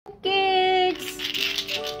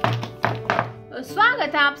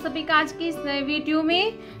स्वागत है आप सभी का आज की इस नए वीडियो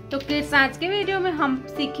में। तो किड्स, आज के वीडियो में हम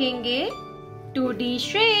सीखेंगे 2D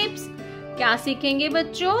शेप्स। क्या सीखेंगे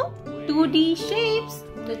बच्चों? 2D shapes.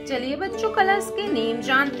 तो चलिए बच्चों, कलर्स के नेम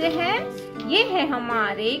जानते हैं। ये है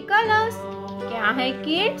हमारे कलर्स। क्या है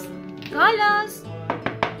किड्स? कलर्स।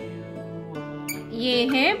 ये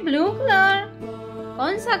है ब्लू कलर।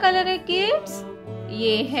 कौन सा कलर है किड्स?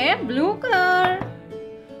 ये है ब्लू कलर।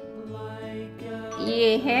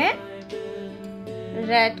 ये है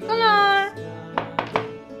रेड कलर।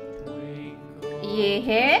 ये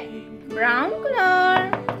है ब्राउन कलर।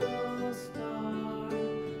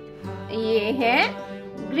 ये है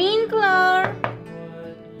ग्रीन कलर।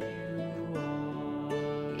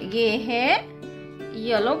 ये है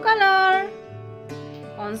येलो कलर।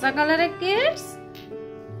 कौन सा कलर है किड्स?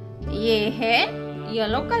 ये है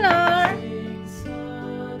येलो कलर।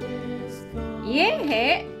 ये है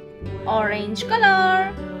ऑरेंज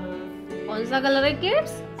कलर। कौन सा कलर है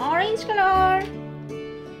kids? Orange colour.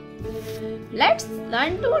 Let's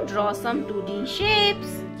learn to draw some 2D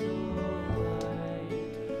shapes.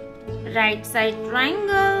 Right side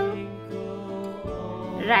triangle.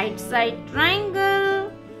 Right side triangle.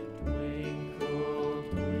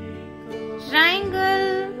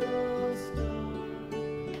 Triangle.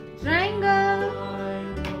 Triangle.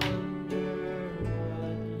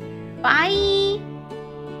 Pie.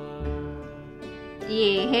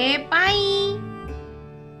 ये है पाई।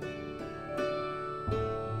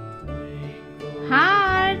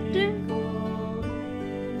 Heart.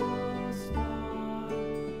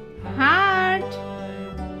 Heart.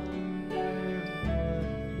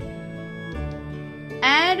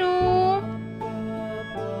 Arrow.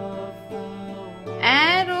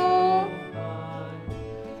 Arrow.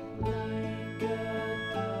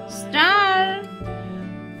 Star.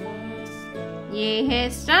 ये है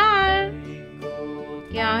स्टार।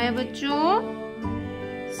 क्या है बच्चों?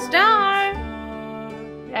 Star.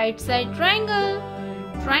 Right side triangle.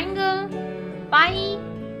 Triangle, पाई,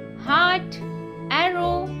 heart,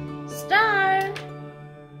 arrow, star.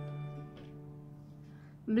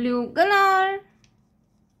 Blue colour.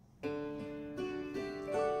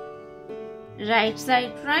 Right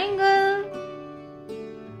side triangle,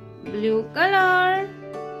 blue colour.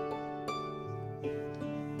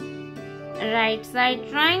 Right side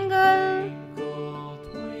triangle,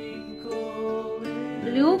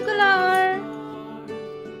 blue color.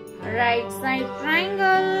 Right side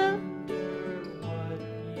triangle,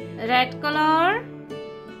 red color.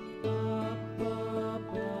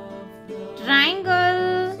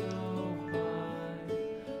 Triangle,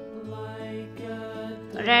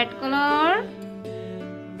 red color.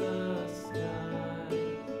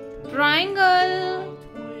 Triangle,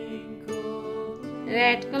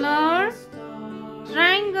 red color.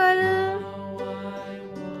 Triangle,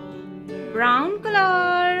 brown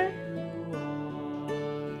color.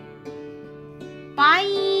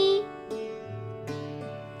 Pie.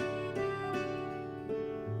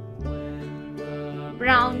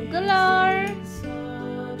 Brown color.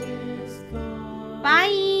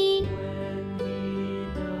 Pie.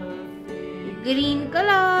 Green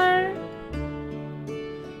color.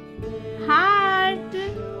 Heart.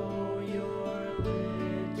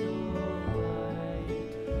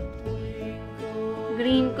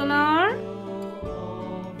 Green color.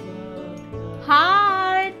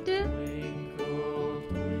 Heart.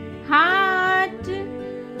 Heart.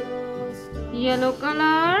 Yellow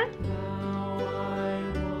color.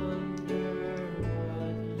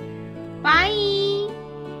 Pie.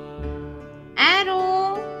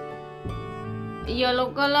 Arrow. Yellow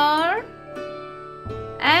color.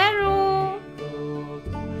 Arrow.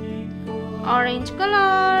 Orange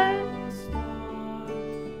color.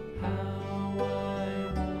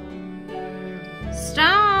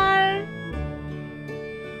 Star.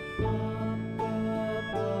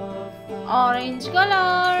 Orange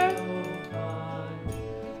color.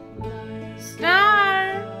 Star.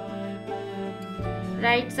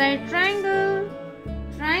 Right side triangle.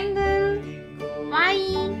 Triangle.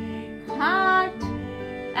 Pie. Heart.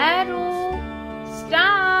 Arrow.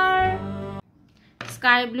 Star.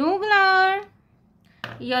 Sky blue color.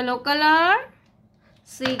 Yellow color.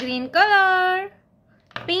 Sea green color.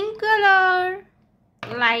 Pink color.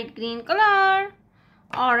 Light green color.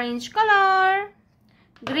 Orange color.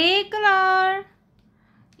 Gray color.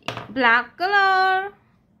 Black color.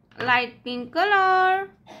 Light pink color.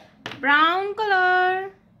 Brown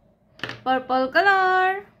color. Purple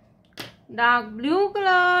color. Dark blue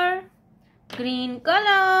color. Green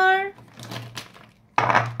color.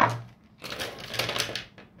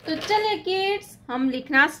 तो चलिए kids, हम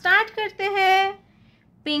लिखना start करते हैं।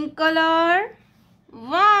 Pink colour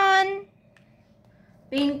 1,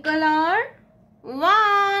 pink colour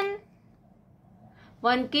 1,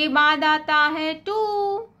 1 के बाद आता है 2,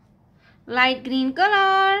 लाइट ग्रीन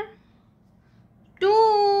कलर 2,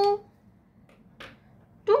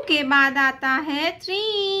 2 के बाद आता है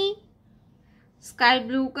 3, स्काई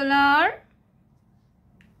ब्लू कलर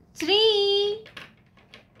 3,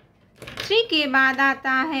 3 के बाद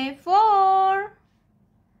आता है 4,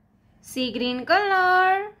 सी ग्रीन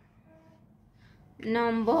कलर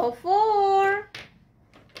नंबर 4,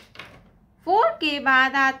 4 के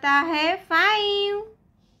बाद आता है 5,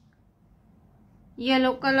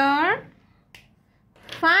 yellow colour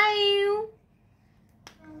 5,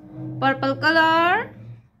 purple colour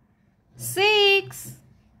 6,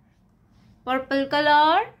 purple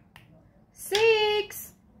colour 6,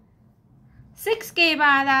 6 के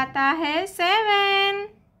बाद आता है 7,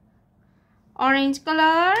 orange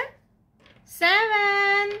colour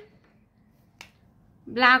 7,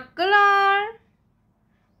 black colour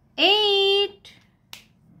 8,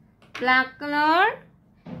 black colour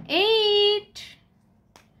 8,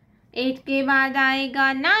 8 के बाद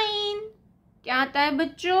आएगा 9, क्या आता है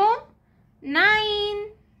बच्चों 9,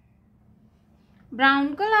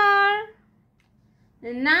 ब्राउन कलर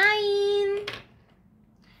 9,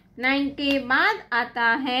 9 के बाद आता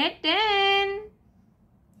है 10,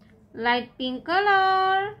 light pink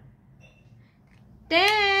colour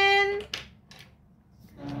 10,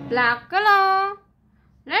 black color.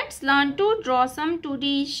 Let's learn to draw some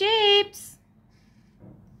 2D shapes.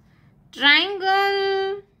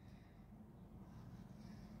 Triangle,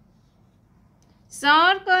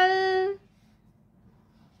 circle,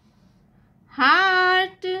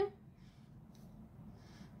 heart,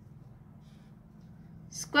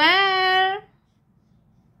 square,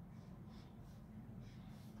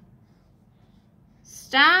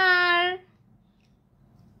 star,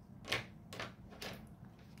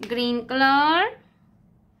 green color,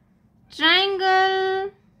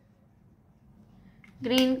 triangle,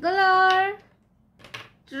 green color,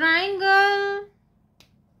 triangle,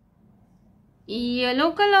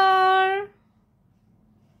 yellow color,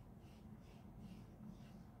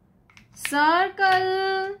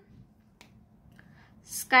 circle,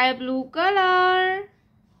 sky blue color,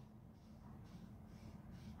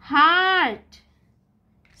 heart,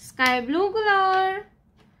 sky blue color,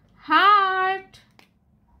 heart,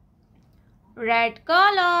 red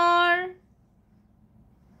color,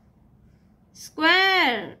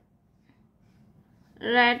 square,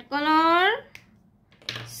 red color,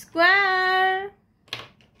 square,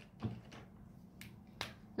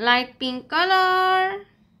 light pink color,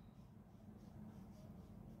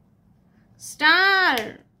 star,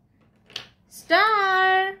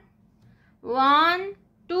 star, 1,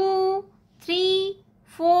 2, 3,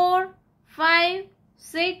 4, 5,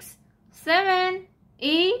 6, 7,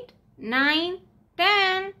 8, 9,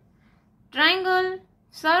 10, triangle,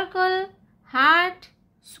 circle, heart,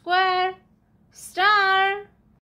 square, star.